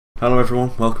Hello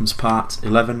everyone, welcome to part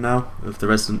 11 now of the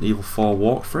Resident Evil 4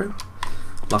 walkthrough.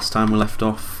 Last time we left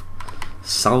off,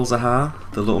 Salzahar,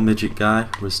 the little midget guy,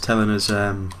 was telling us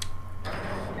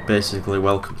basically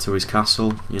welcome to his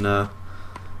castle, you know,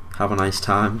 have a nice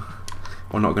time,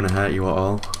 we're not going to hurt you at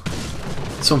all.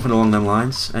 Something along them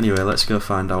lines. Anyway, let's go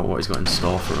find out what he's got in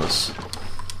store for us.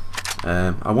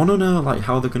 I want to know like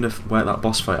how they're going to work that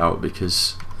boss fight out,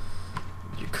 because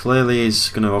clearly he's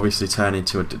going to obviously turn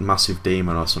into a massive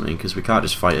demon or something, because we can't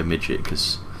just fight a midget,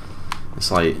 because it's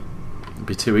like, it'd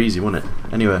be too easy, wouldn't it?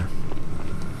 Anyway,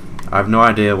 I have no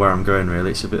idea where I'm going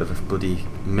really, it's a bit of a bloody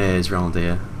maze around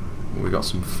here. We got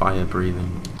some fire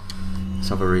breathing. Let's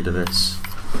have a read of this.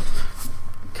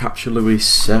 Capture Luis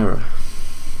Serra.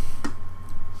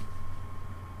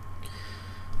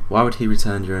 Why would he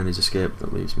return during his escape?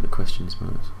 That leaves me the questions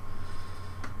most.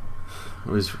 He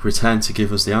was returned to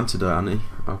give us the antidote, hasn't he?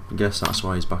 I guess that's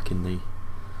why he's back in the...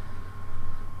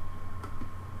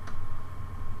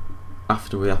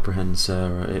 After we apprehend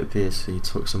Sarah, it appears he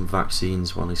took some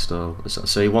vaccines while he stole.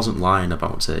 So he wasn't lying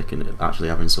about taking it, actually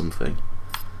having something.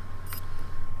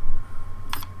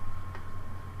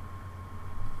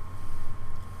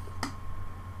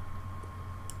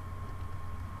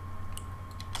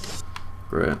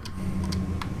 Great.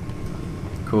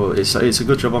 Cool. It's a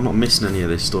good job I'm not missing any of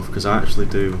this stuff, because I actually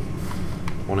do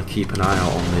want to keep an eye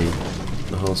out on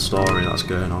the whole story that's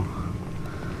going on.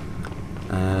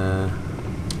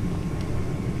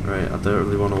 Right, I don't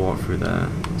really want to walk through there.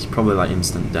 It's probably like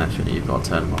instant death, and you've got to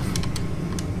turn them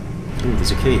off. Ooh,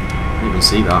 there's a key. I didn't even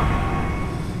see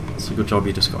that. It's a good job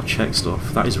you just got to check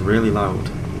stuff. That is really loud.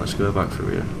 Let's go back through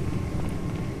here.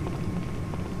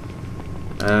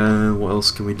 What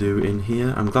else can we do in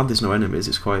here? I'm glad there's no enemies,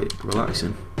 it's quite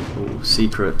relaxing. Oh,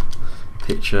 secret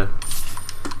picture.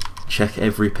 Check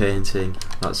every painting,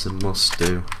 that's a must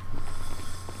do.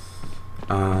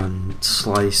 And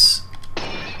slice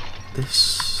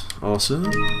this.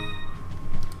 Awesome.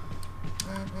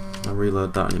 I'll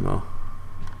reload that anymore.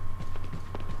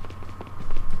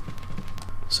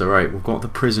 So right, we've got the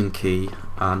prison key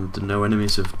and no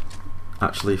enemies have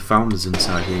actually found us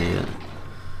inside here yet.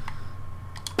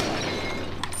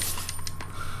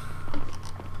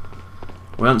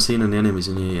 We haven't seen any enemies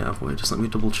in here yet, have we? Just let me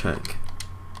double check.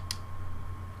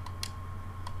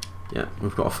 Yeah,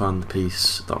 we've got to find the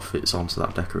piece that fits onto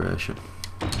that decoration.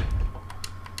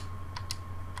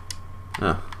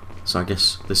 Ah, so I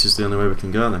guess this is the only way we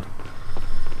can go then.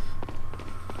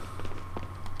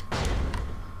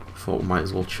 Thought we might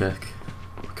as well check.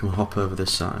 Can we hop over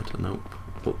this side? Nope.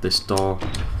 But this door,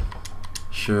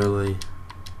 surely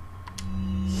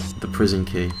the prison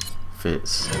key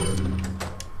fits.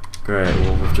 Great,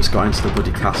 well we've just got into the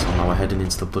bloody castle, now we're heading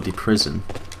into the bloody prison.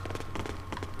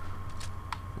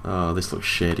 Oh, this looks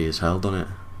shady as hell, doesn't it?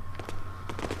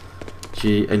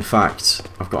 Gee, in fact,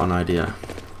 I've got an idea.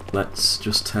 Let's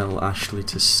just tell Ashley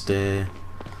to stay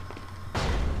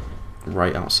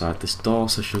right outside this door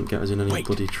so she shouldn't get us in any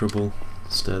bloody trouble.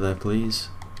 Stay there, please.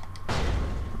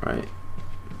 Right.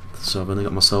 So I've only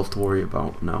got myself to worry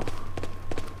about now.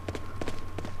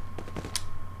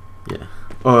 Yeah.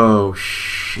 Oh,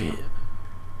 shit.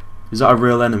 Is that a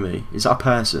real enemy? Is that a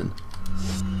person?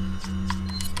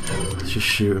 Let's just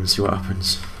shoot him and see what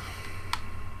happens.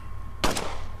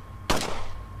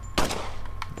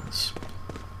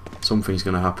 Something's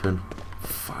gonna happen.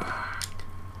 Fuck.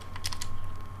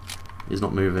 He's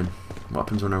not moving. What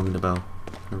happens when I ring the bell?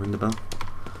 Can I ring the bell?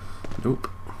 Nope.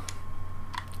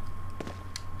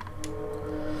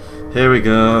 Here we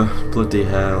go. Bloody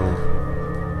hell.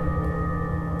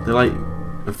 They're like...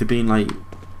 Have they been like...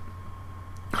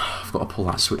 I've got to pull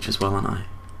that switch as well, haven't I?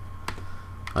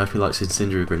 I hope he likes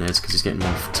incendiary grenades, because he's getting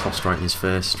one tossed right in his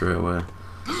face straight away.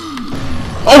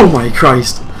 Oh my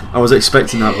Christ! I was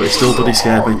expecting that, but it still bloody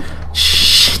scared me.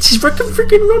 Shit, he's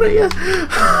freaking run at you!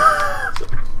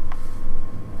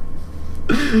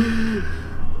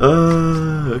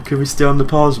 Can we stay on the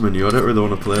pause menu? I don't really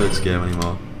want to play this game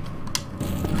anymore.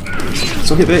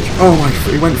 Suck it, bitch! Oh my,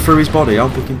 he went through his body, how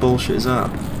fucking bullshit is that?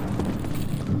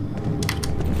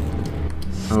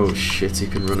 Oh shit, he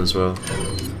can run as well.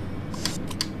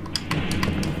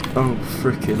 Oh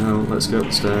freaking hell, let's go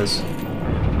upstairs.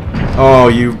 Oh,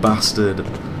 you bastard.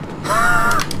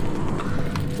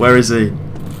 Where is he?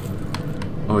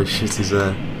 Oh shit, he's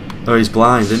there. Oh, he's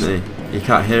blind, isn't he? He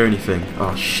can't hear anything.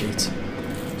 Oh shit.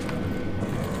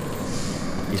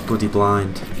 He's bloody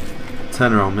blind.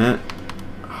 Turn around, mate.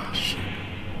 Oh shit.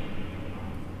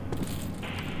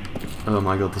 Oh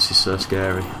my god, this is so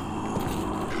scary.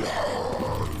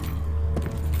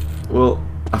 Well,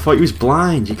 I thought he was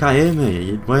blind. You can't hear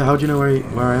me. How do you know where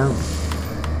I am?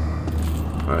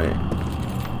 Right.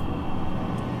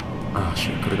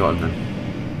 Shit, could have got him then.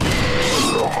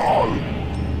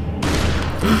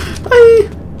 Hey!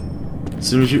 As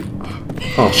soon as you...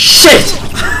 Oh, shit!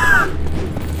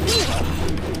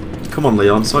 Come on,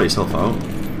 Leon, sort yourself out.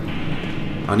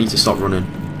 I need to stop running.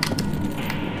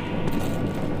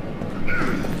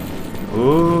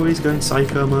 Oh, he's going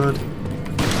psycho mode.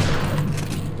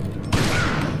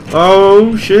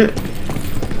 Oh, shit!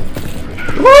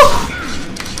 Woo!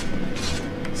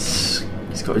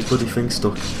 He's got his bloody thing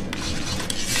stuck.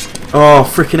 Oh,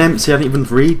 freaking empty, I didn't even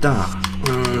read that.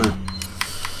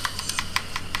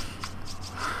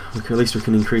 Okay, at least we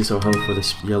can increase our health with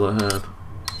this yellow herb.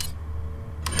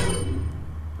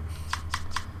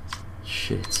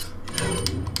 Shit.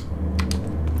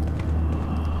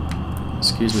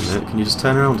 Excuse me, mate, can you just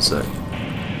turn around a sec?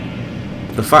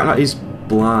 The fact that he's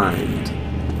blind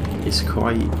is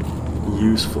quite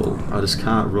useful. I just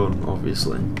can't run,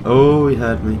 obviously. Oh, he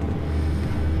heard me.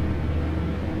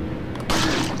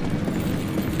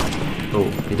 Oh,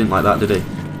 he didn't like that, did he?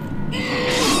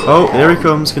 Oh, here he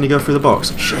comes. Can he go through the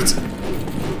box? Shit!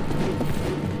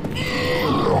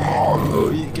 Oh,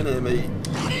 you can hear me.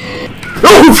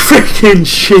 Oh, freaking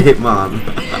shit, man!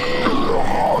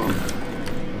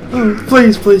 Oh,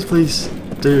 please, please, please.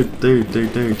 Dude,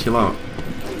 chill out.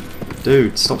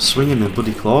 Dude, stop swinging the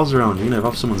bloody claws around. You're gonna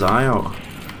have someone's eye out.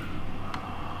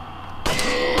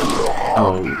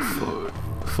 Oh,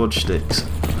 fudge sticks.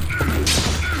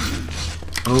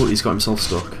 Oh, he's got himself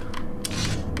stuck.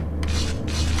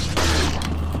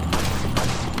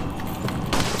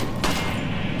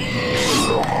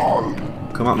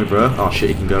 Come at me, bro. Oh shit,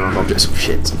 he can go around objects. Oh,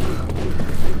 shit.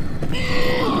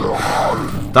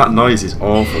 That noise is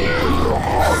awful.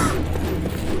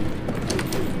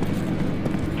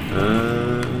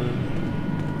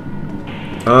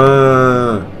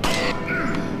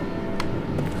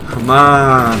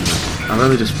 Man, I've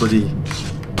only just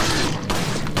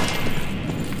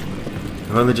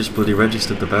bloody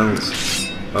registered the bells.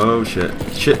 Oh shit.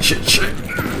 Shit.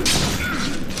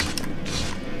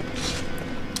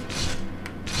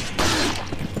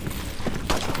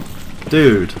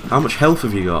 Dude, how much health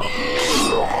have you got?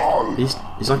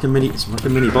 It's like a mini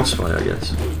boss fight, I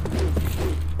guess.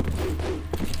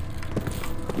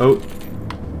 Oh.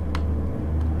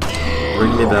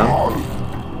 Ring the bell.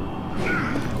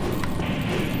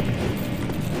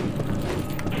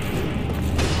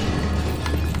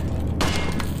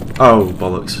 Oh,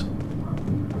 bollocks.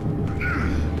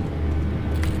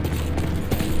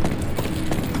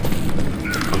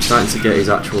 I'm starting to get his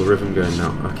actual rhythm going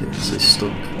now. Okay, so he's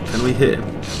stuck. Can we hit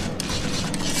him?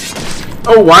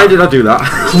 Oh, why did I do that?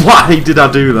 Why did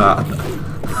I do that?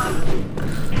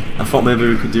 I thought maybe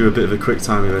we could do a bit of a quick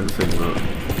time event thing, but...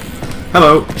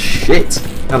 Hello! Shit!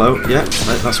 Hello, yeah,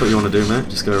 that's what you want to do, mate.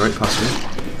 Just go right past me.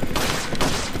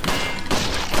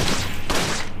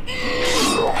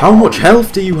 How much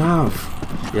health do you have?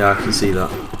 Yeah, I can see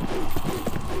that.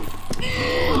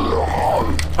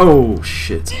 Oh,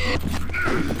 shit.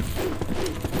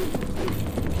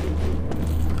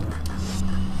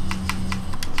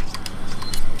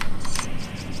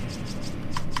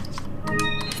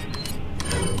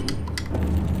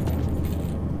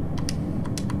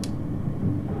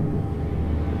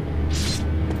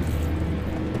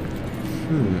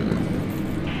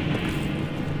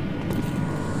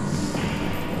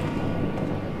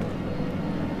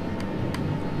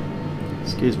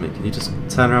 Excuse me, can you just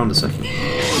turn around a second?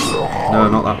 No,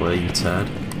 not that way, you turd.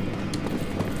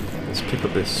 Let's pick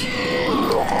up this.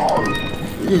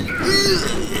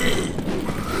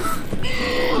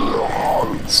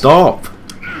 Stop!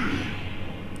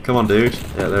 Come on, dude.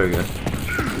 Yeah, there we go.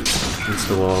 Into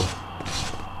the wall.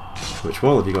 Which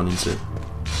wall have you gone into?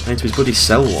 Into his bloody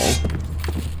cell wall.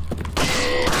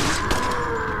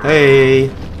 Hey!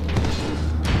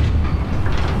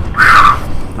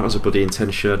 That was a bloody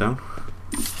intense showdown.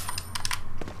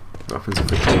 What happens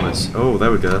if we kill this? Oh,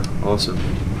 there we go. Awesome.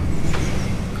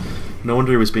 No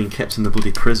wonder he was being kept in the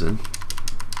bloody prison.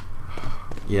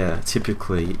 Yeah,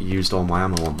 typically used all my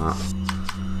ammo on that.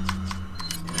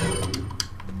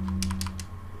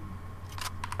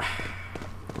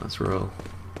 Let's roll.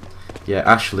 Yeah,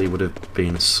 Ashley would have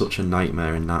been such a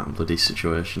nightmare in that bloody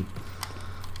situation.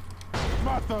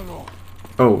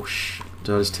 Oh,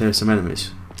 did I just tear some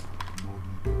enemies?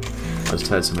 I just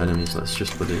teared some enemies, let's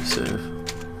just bloody save.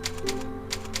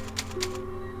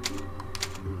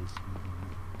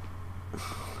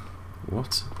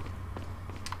 What?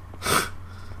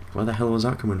 Where the hell was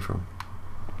that coming from?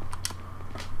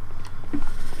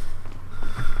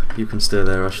 You can stay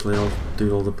there, Ashley, I'll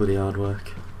do all the bloody hard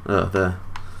work. Oh, there.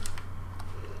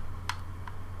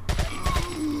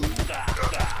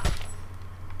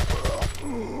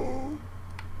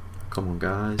 Come on,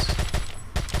 guys.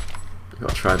 You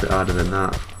gotta try a bit harder than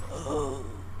that.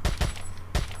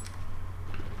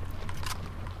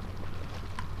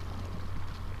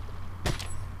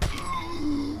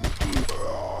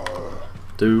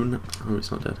 Dune. Oh,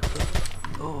 it's not dead.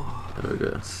 There we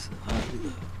go.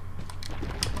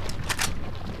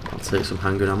 I'll take some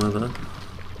handgun ammo there.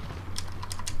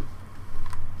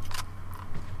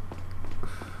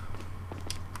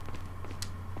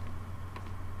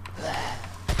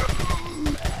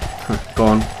 Go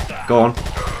on. Go on.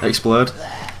 Explode.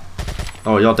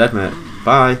 Oh, you're dead, mate.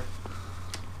 Bye.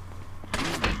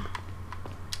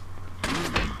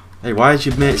 Hey, why is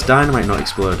your mate's dynamite not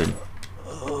exploding?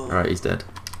 Alright, he's dead.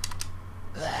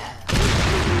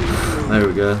 There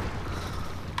we go.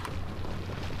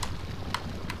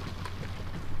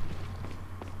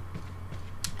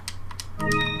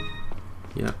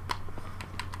 Yep.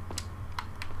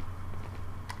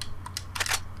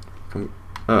 Come.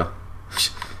 Oh.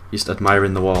 Just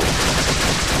admiring the wall.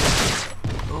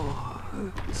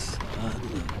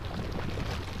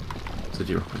 Did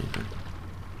you rock anything?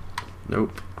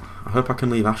 Nope. I hope I can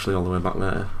leave Ashley all the way back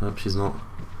there. I hope she's not.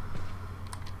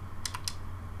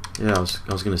 Yeah, I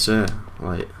was gonna say,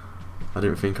 like, I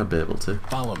didn't think I'd be able to.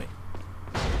 Follow me.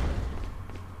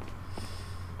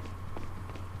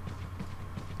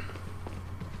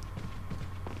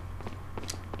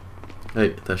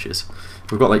 Hey, there she is.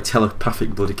 We've got like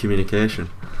telepathic bloody communication.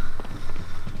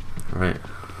 Right.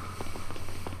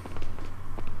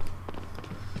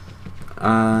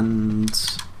 And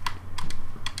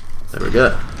there we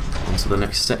go. On to the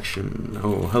next section.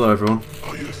 Oh, hello everyone.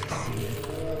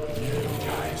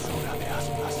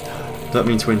 Don't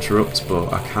mean to interrupt,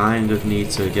 but I kind of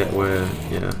need to get where...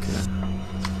 Yeah, okay.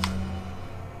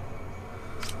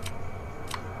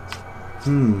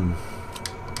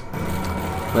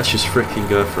 Let's just freaking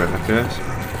go for it, okay?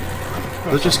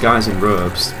 They're just guys in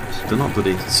robes. They're not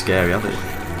bloody scary, are they?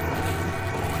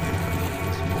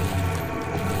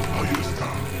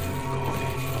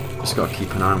 Just gotta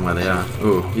keep an eye on where they are.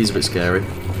 Oh, he's a bit scary.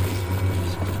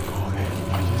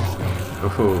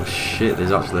 Oh shit,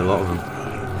 there's actually a lot of them.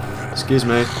 Excuse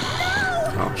me.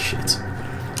 Oh shit.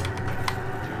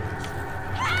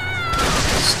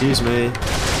 Excuse me.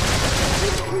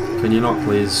 Can you not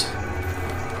please?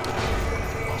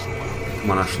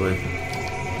 Come on, Ashley.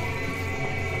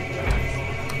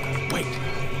 Wait.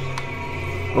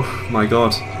 Oh my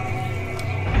god.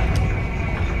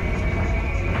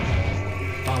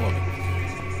 Follow me.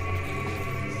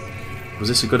 Was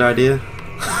this a good idea?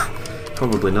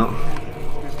 Probably not.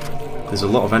 There's a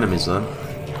lot of enemies though.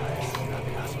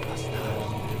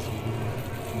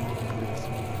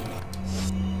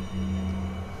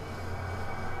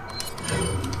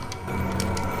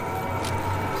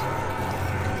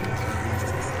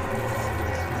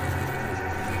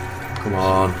 Come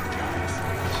on.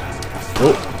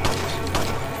 Oh.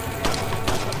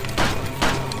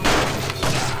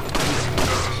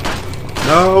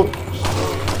 No.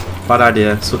 Bad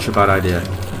idea. Such a bad idea.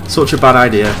 Such a bad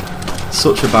idea.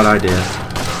 Such a bad idea.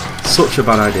 Such a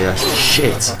bad idea.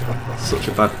 Shit. Such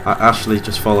a bad... Ashley,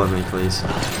 just follow me, please.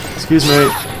 Excuse me.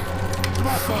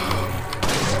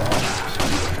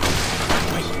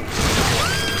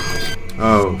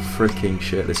 Oh, freaking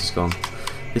shit. This has gone.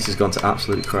 This has gone to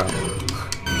absolute crap.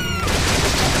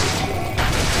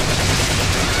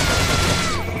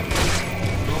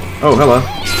 Oh, hello.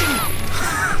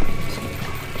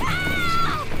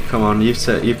 Come on, you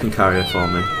can carry her for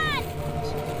me.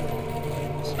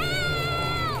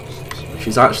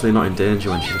 She's actually not in danger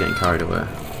when she's getting carried away.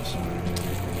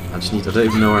 I don't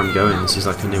even know where I'm going. This is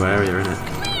like a new area, isn't it?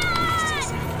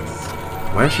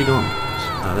 Where's she gone?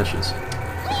 Ah, there she is.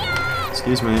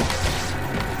 Excuse me.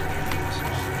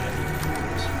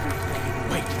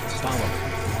 Wait, follow me.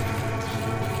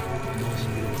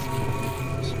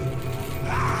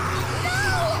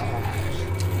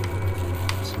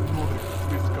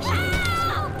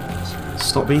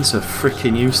 Stop being so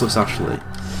freaking useless, Ashley.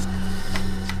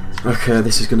 Okay,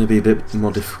 this is going to be a bit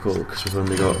more difficult because we've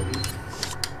only got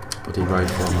bloody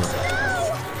rifle on that.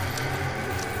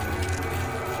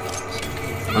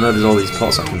 I know there's all these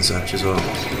pots I can search as well.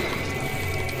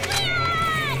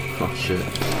 Oh shit.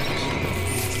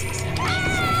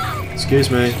 Excuse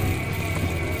me.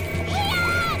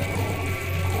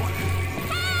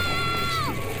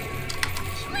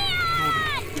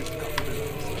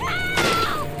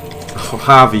 Oh,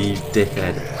 Harvey, you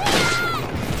dickhead.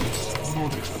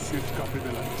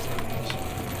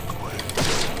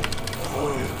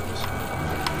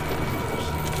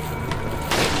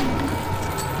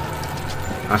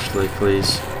 Ashley,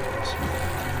 please.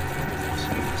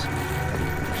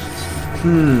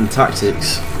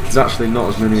 Tactics. There's actually not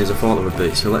as many as I thought there would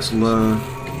be, so let's lure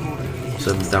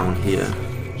them down here.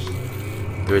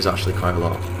 There is actually quite a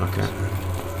lot. Okay,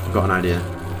 I've got an idea.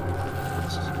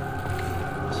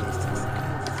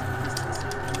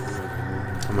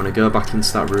 I'm gonna go back into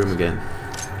that room again.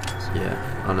 Yeah,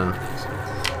 I know.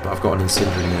 But I've got an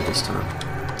incendiary there this time.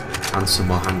 And some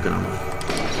more handgun ammo.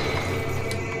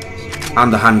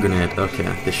 And a hand grenade.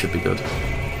 Okay, this should be good.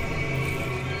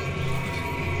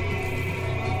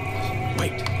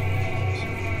 Wait.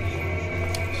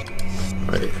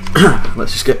 Right,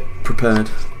 let's just get prepared.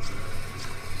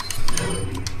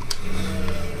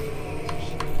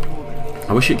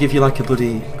 I wish it'd give you like a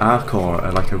bloody arc or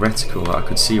like a reticle that I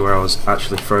could see where I was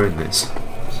actually throwing this.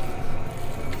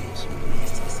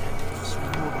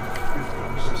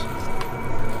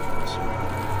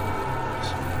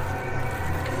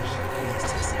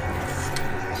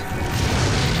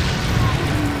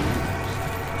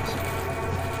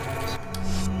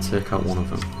 Take out one of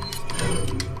them.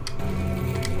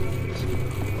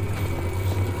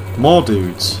 More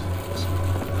dudes!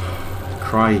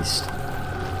 Christ.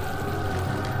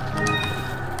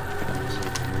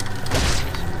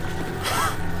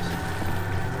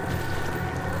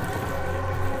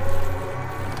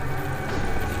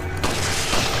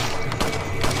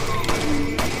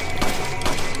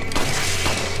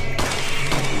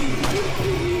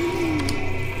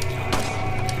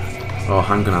 Oh,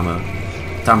 handgun ammo.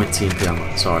 Damn it, TMP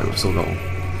ammo. Sorry, we've still got one.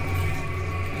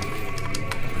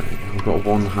 Right, we've got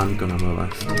one handgun ammo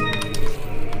left.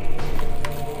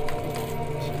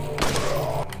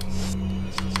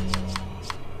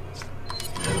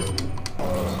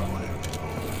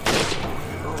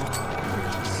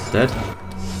 Dead?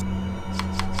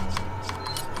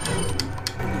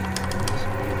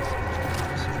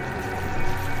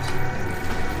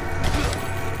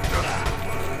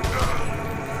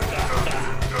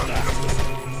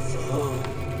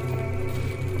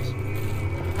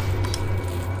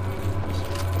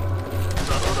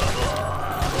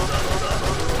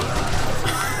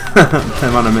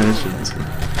 Them animations.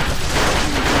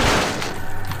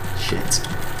 Shit.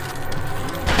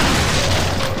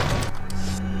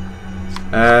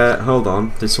 Hold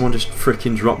on. Did someone just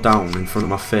freaking drop down in front of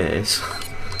my face?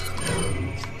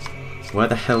 Where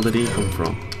the hell did he come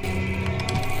from?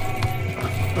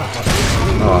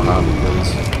 Oh,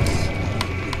 please.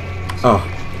 Oh,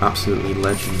 absolutely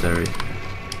legendary.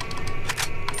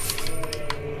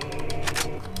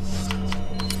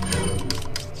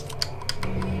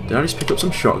 Did I just pick up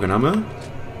some shotgun ammo?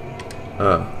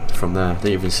 Oh, from there.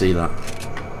 Didn't even see that.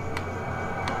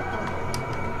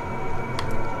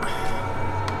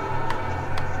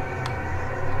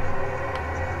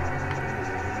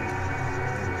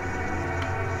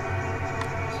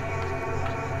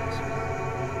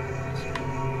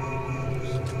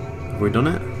 Have we done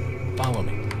it? Follow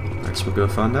me. I guess we'll go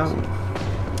find out.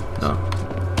 No.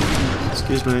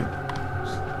 Excuse me.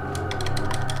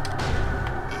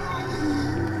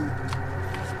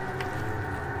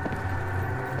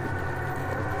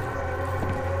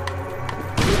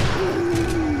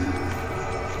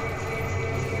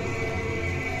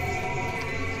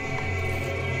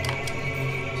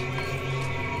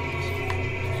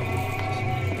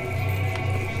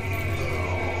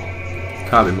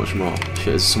 Can't be much more.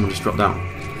 Shit, has someone just dropped down?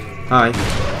 Hi.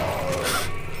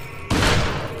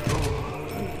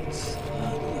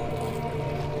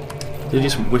 Did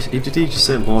he just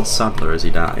say Lord Sadler as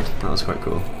he died? That was quite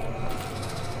cool.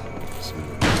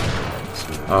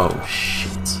 Oh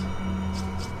shit.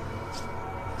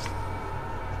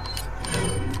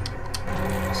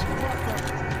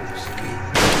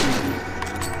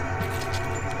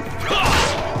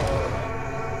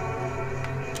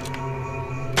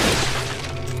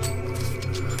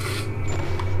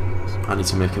 I need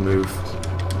to make a move.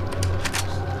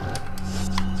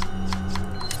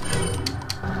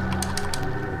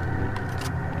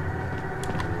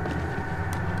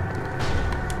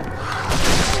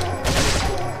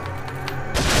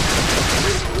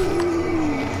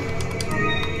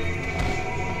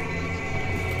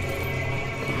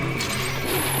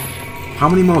 How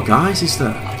many more guys is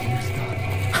there?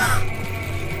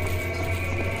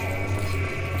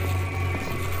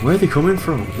 Where are they coming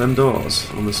from? Them doors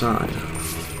on the side.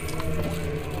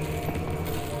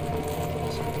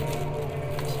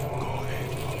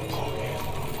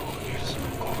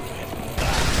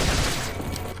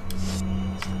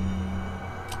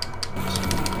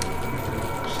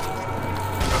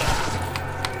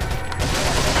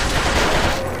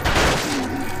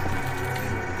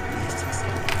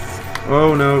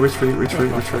 Oh no, retreat,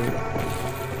 retreat, retreat.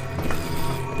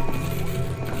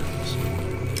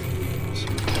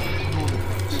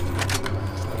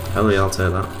 Hell yeah, I'll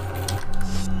take that.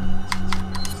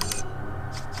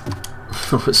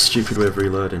 What a stupid way of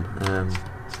reloading.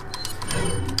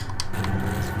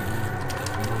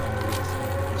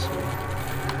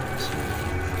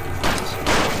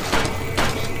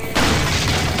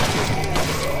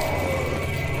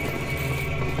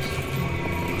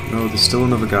 No, there's still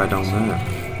another guy down there.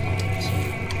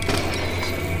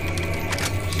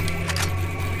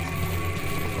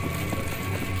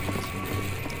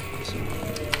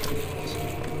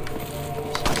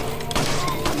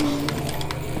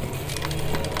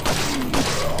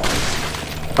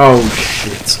 Oh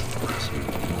shit.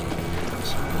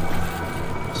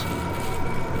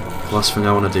 The last thing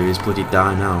I want to do is bloody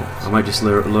die now. I might just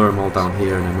lure them all down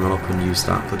here and then run up and use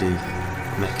that bloody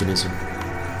mechanism.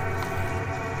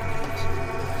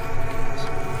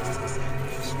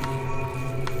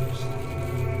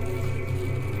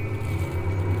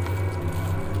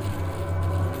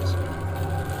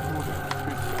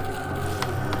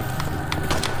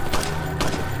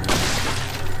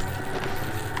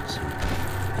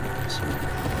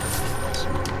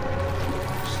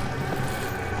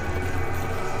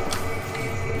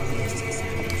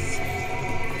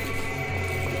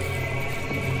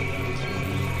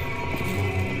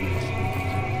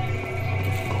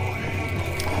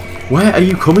 Where are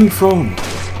you coming from?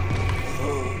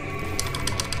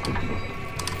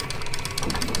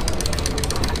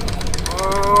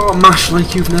 Oh, mash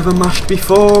like you've never mashed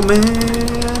before,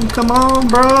 man. Come on,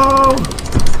 bro.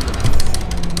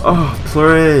 Oh,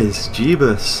 please.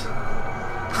 Jeebus.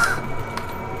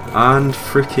 And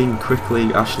freaking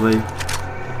quickly, Ashley.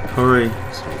 Hurry.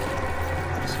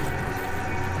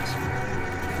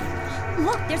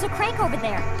 Look, there's a crank over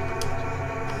there.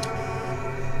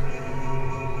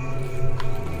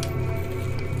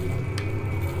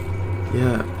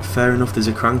 Yeah, fair enough, there's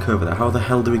a crank over there. How the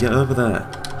hell do we get over there?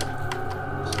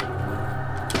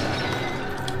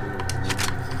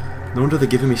 No wonder they're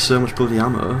giving me so much bloody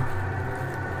ammo.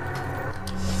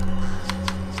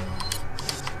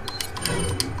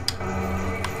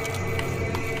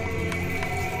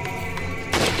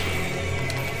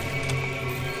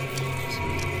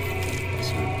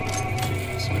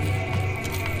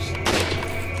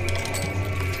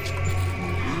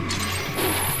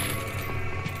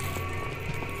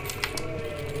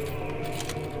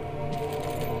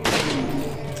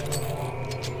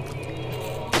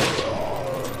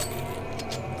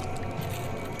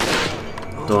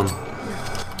 Done.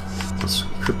 Let's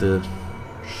equip the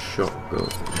shotgun.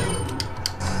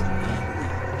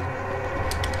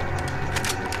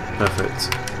 Perfect.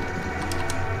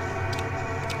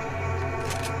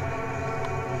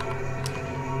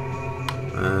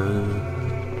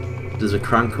 There's a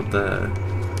crank up there.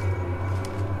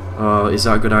 Oh, is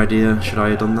that a good idea? Should I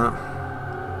have done that?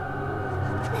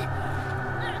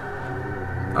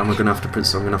 I'm gonna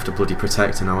have to bloody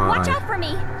protect her now, aren't Watch I? out for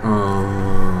me.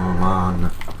 Oh man.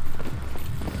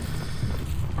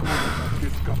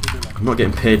 I'm not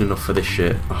getting paid enough for this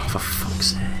shit. Oh, for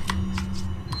fuck's sake.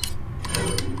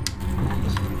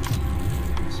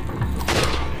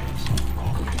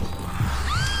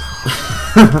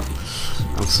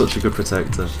 I'm such a good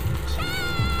protector.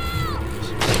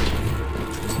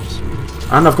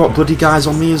 And I've got bloody guys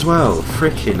on me as well.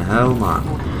 Freaking hell, man.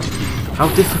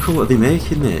 How difficult are they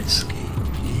making this?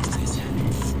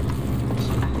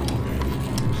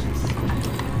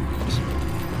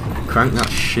 Crank that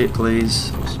shit,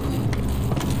 please.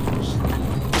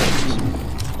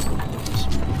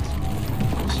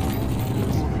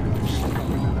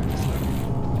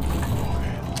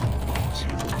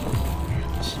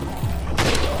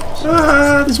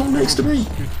 Ah, there's one next to me.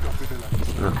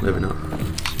 Oh, maybe not.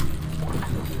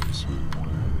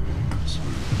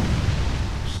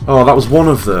 Oh, that was one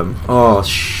of them. Oh,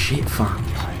 shit, fuck.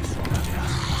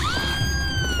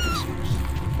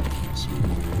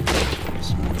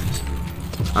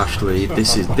 Ashley,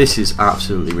 this is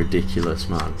absolutely ridiculous,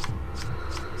 man.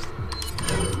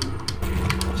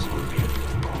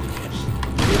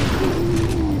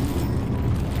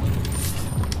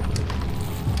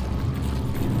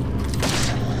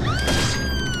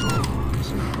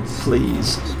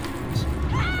 Please.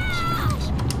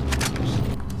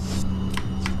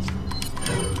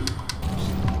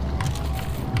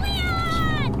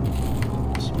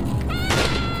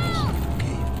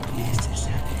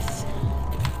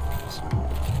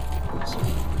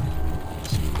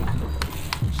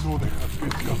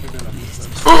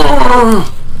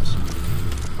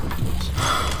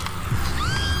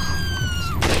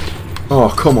 Oh,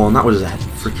 come on, that was a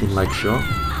freaking leg shot.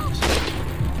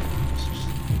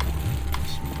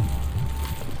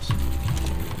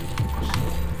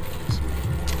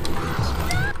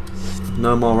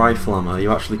 No more rifle ammo, are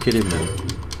you actually kidding me?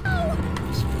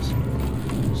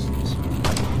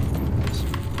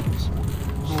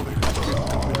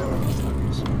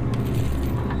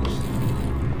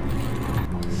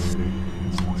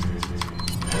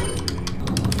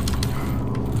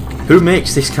 Who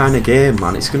makes this kind of game,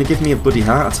 man? It's gonna give me a bloody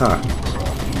heart attack.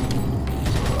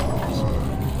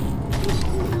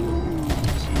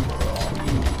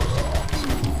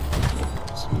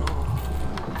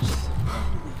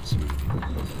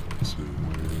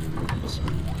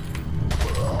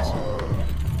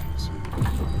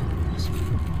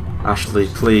 Ashley,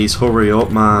 please hurry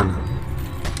up, man.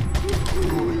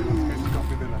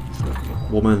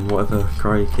 Woman, whatever,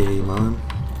 crikey, man.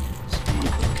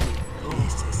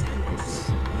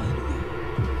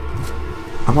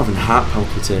 I'm having heart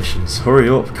palpitations. Hurry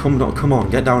up, come on,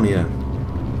 get down here.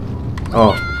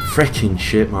 Oh, freaking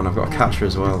shit, man, I've got a catcher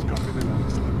as well.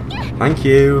 Thank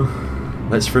you.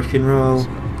 Let's freaking roll.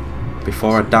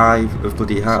 Before I die of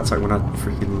bloody heart attack when I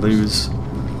freaking lose.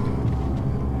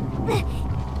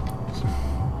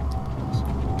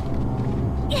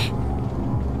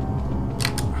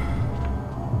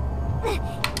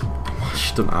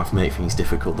 She doesn't have to make things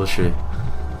difficult, does she?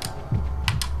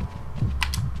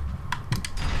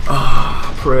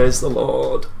 Ah, oh, praise the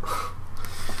Lord.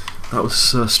 That was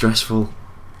so stressful.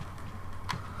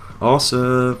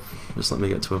 Also, just let me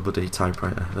get to a bloody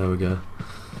typewriter. There we go.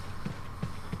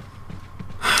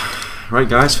 Right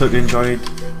guys, hope you enjoyed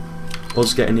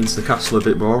us getting into the castle a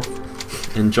bit more.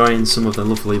 Enjoying some of the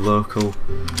lovely local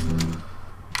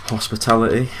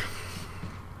hospitality.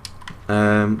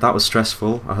 That was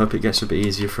stressful. I hope it gets a bit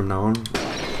easier from now on.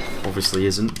 Obviously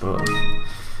isn't, but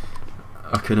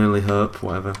I can only hope,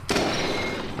 whatever.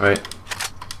 Alright.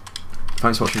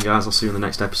 Thanks for watching guys, I'll see you in the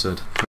next episode.